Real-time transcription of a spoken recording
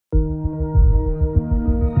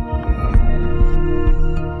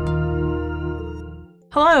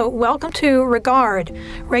Hello, welcome to REGARD,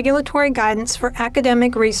 Regulatory Guidance for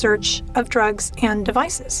Academic Research of Drugs and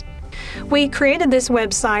Devices. We created this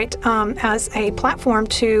website as a platform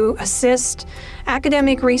to assist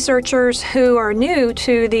academic researchers who are new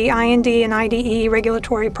to the IND and IDE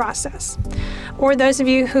regulatory process, or those of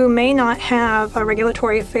you who may not have a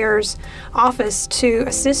regulatory affairs office to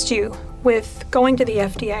assist you with going to the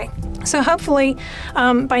FDA. So hopefully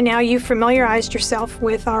by now you've familiarized yourself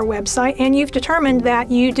with our website and you've determined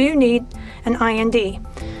that you do need an IND.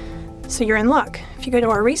 So you're in luck. If you go to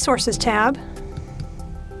our Resources tab,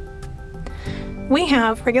 we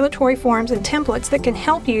have regulatory forms and templates that can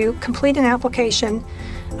help you complete an application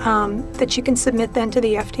that you can submit then to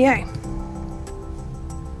the FDA.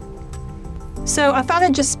 So I thought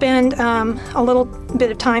I'd just spend a little bit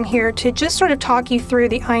of time here to just sort of talk you through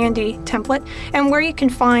the IND template and where you can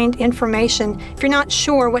find information if you're not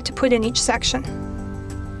sure what to put in each section.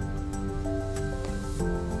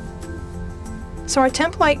 So our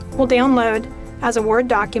template will download as a Word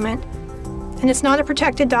document, and it's not a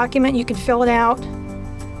protected document. You can fill it out.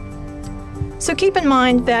 So keep in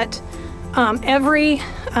mind that every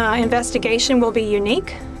investigation will be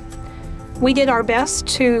unique. We did our best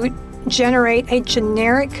to generate a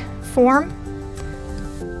generic form.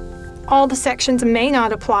 All the sections may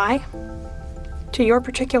not apply to your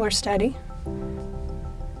particular study.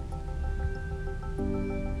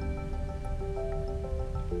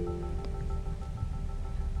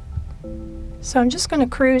 So I'm just going to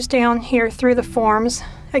cruise down here through the forms.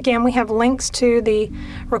 Again, we have links to the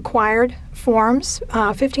required forms.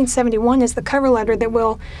 1571 is the cover letter that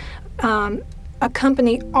will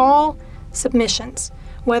accompany all submissions,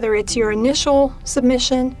 whether it's your initial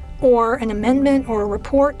submission or an amendment or a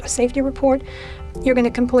report, a safety report. You're going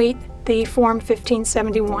to complete the Form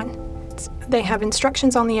 1571. They have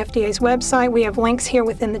instructions on the FDA's website. We have links here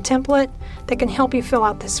within the template that can help you fill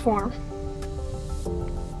out this form.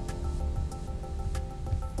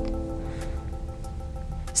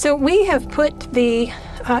 So we have put the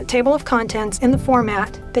table of contents in the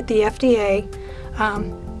format that the FDA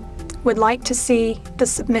would like to see the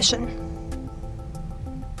submission.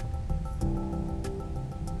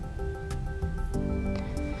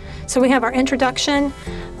 So we have our introduction,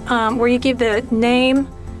 where you give the name,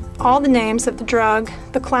 all the names of the drug,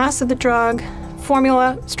 the class of the drug,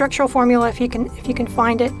 formula, structural formula if you can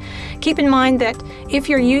find it. Keep in mind that if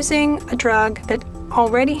you're using a drug that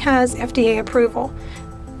already has FDA approval,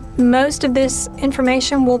 most of this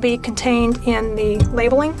information will be contained in the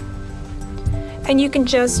labeling, and you can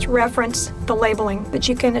just reference the labeling that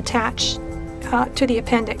you can attach to the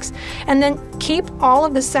appendix. And then keep all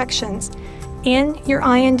of the sections in your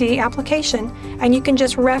IND application, and you can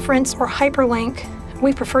just reference or hyperlink,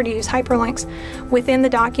 we prefer to use hyperlinks, within the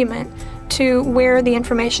document to where the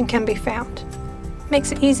information can be found.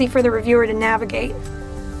 Makes it easy for the reviewer to navigate.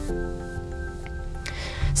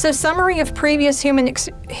 So summary of previous human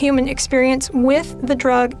experience with the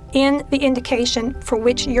drug in the indication for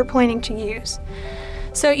which you're planning to use.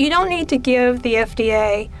 So you don't need to give the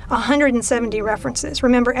FDA 170 references.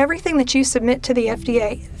 Remember, everything that you submit to the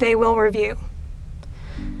FDA, they will review.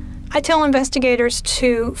 I tell investigators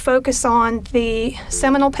to focus on the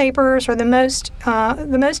seminal papers or the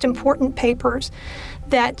most important papers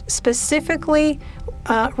that specifically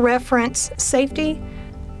reference safety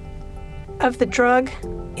of the drug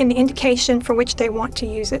in the indication for which they want to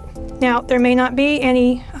use it. Now, there may not be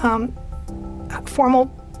any formal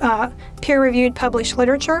peer-reviewed published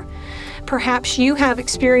literature. Perhaps you have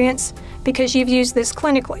experience because you've used this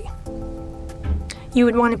clinically. You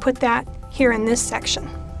would want to put that here in this section.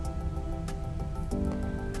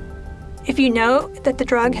 If you know that the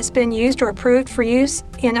drug has been used or approved for use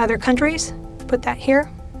in other countries, put that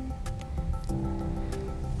here.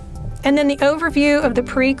 And then the overview of the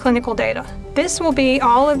preclinical data. This will be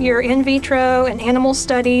all of your in vitro and animal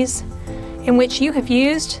studies in which you have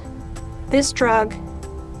used this drug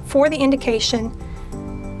for the indication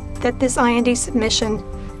that this IND submission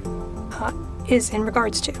is in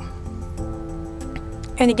regards to.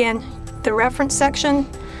 And again, the reference section,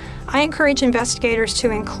 I encourage investigators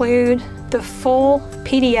to include the full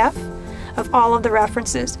PDF of all of the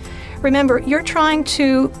references. Remember, you're trying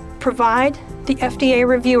to provide the FDA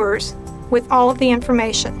reviewers with all of the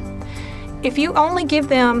information. If you only give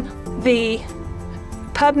them the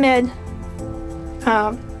PubMed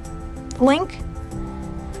link,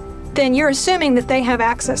 then you're assuming that they have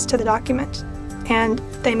access to the document, and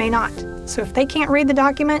they may not. So if they can't read the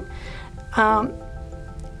document,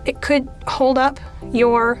 it could hold up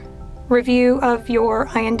your review of your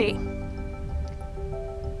IND.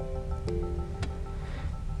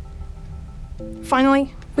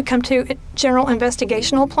 Finally, we come to general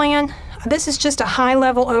investigational plan. This is just a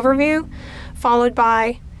high-level overview, followed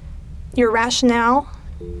by your rationale,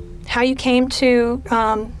 how you came to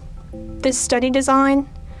this study design,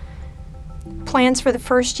 plans for the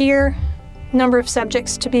first year, number of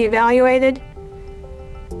subjects to be evaluated,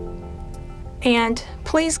 and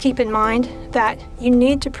please keep in mind that you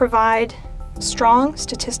need to provide strong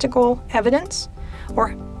statistical evidence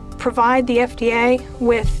or provide the FDA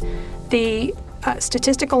with the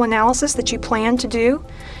statistical analysis that you plan to do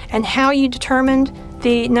and how you determined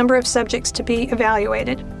the number of subjects to be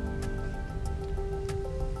evaluated.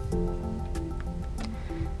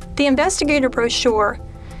 The investigator brochure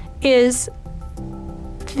is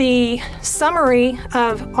the summary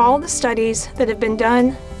of all the studies that have been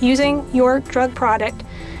done using your drug product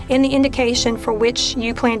in the indication for which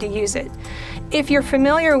you plan to use it. If you're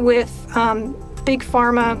familiar with big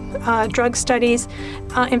pharma drug studies,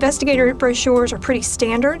 investigator brochures are pretty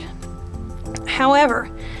standard. However,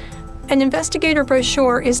 an investigator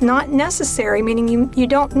brochure is not necessary, meaning you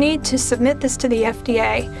don't need to submit this to the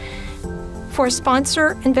FDA for a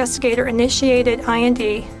sponsor investigator initiated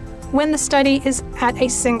IND when the study is at a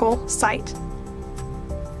single site.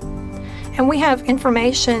 And we have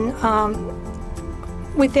information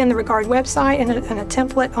within the Regard website and a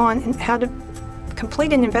template on how to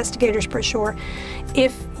complete an investigator's brochure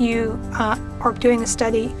if you are doing a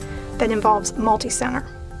study that involves multi-center.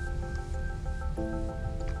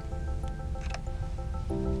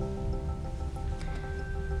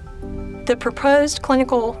 The proposed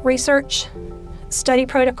clinical research study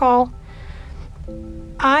protocol,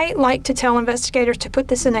 I like to tell investigators to put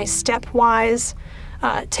this in a stepwise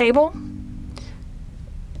table.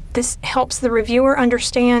 This helps the reviewer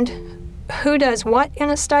understand who does what in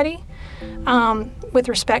a study with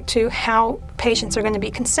respect to how patients are going to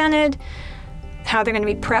be consented, how they're going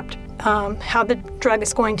to be prepped, how the drug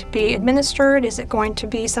is going to be administered. Is it going to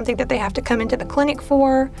be something that they have to come into the clinic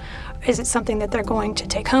for? Is it something that they're going to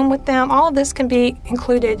take home with them? All of this can be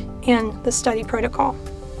included in the study protocol.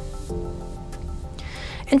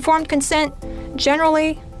 Informed consent,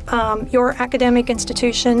 generally, your academic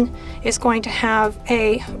institution is going to have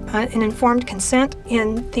an informed consent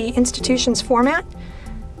in the institution's format,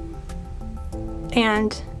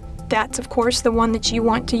 and that's, of course, the one that you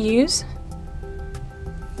want to use.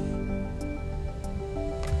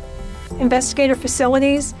 Investigator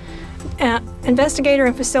facilities, investigator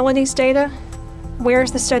and facilities data, where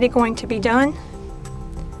is the study going to be done,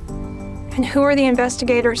 and who are the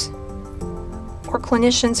investigators or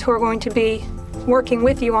clinicians who are going to be working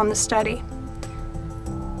with you on the study.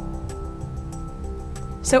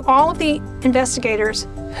 So all of the investigators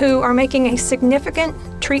who are making a significant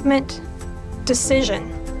treatment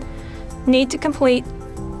decision need to complete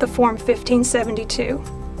the Form 1572.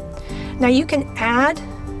 Now you can add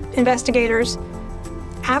investigators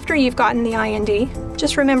after you've gotten the IND.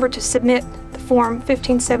 Just remember to submit the Form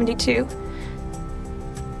 1572.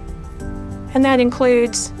 And that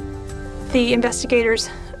includes the investigator's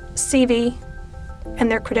CV and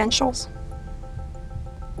their credentials.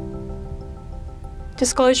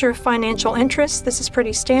 Disclosure of financial interests, this is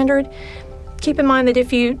pretty standard. Keep in mind that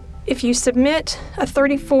if you submit a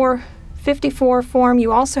 3454 form,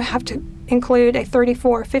 you also have to include a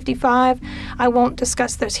 3455. I won't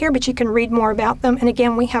discuss those here, but you can read more about them. And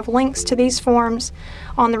again, we have links to these forms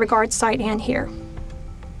on the Regard site and here.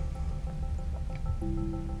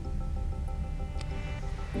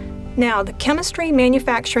 Now, the Chemistry,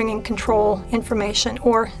 Manufacturing, and Control Information,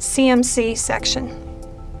 or CMC section.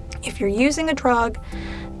 If you're using a drug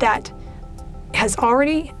that has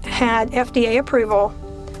already had FDA approval,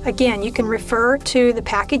 again, you can refer to the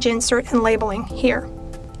package insert and labeling here.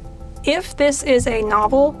 If this is a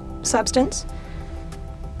novel substance,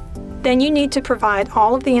 then you need to provide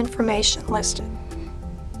all of the information listed.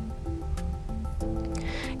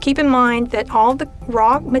 Keep in mind that all the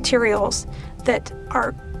raw materials that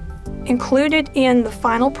are included in the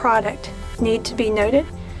final product need to be noted,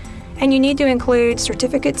 and you need to include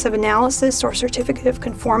certificates of analysis or certificate of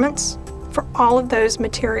conformance for all of those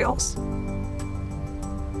materials.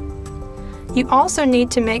 You also need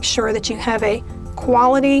to make sure that you have a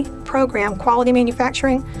quality program, quality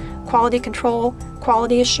manufacturing, quality control,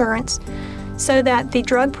 quality assurance, so that the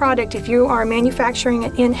drug product, if you are manufacturing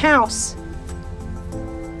it in-house,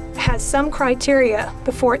 has some criteria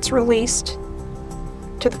before it's released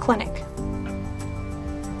to the clinic.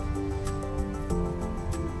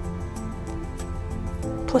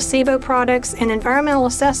 Placebo products and environmental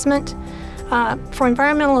assessment. For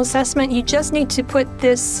environmental assessment, you just need to put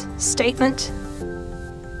this statement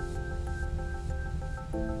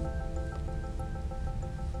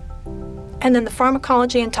And then the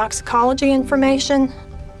pharmacology and toxicology information.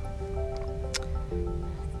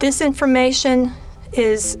 This information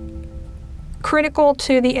is critical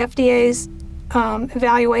to the FDA's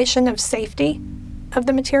evaluation of safety of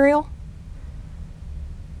the material.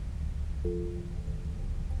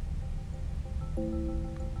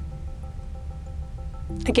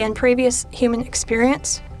 Again, previous human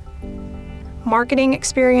experience, marketing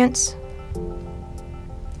experience,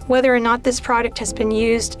 whether or not this product has been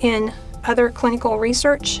used in other clinical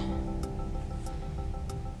research,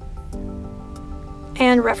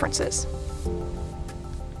 and references.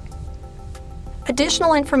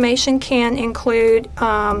 Additional information can include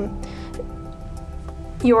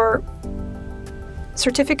your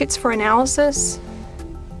certificates for analysis,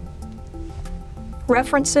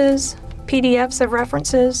 references, PDFs of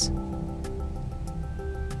references.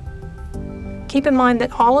 Keep in mind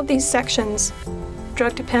that all of these sections,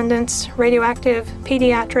 drug dependence, radioactive,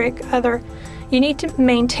 pediatric, other, you need to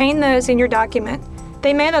maintain those in your document.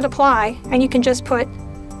 They may not apply, and you can just put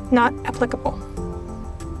not applicable.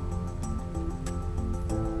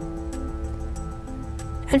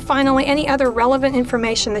 And finally, any other relevant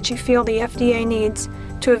information that you feel the FDA needs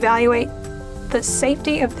to evaluate the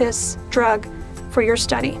safety of this drug for your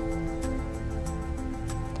study.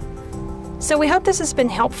 So we hope this has been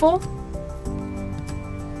helpful.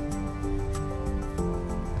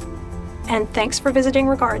 And thanks for visiting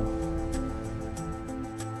Regard.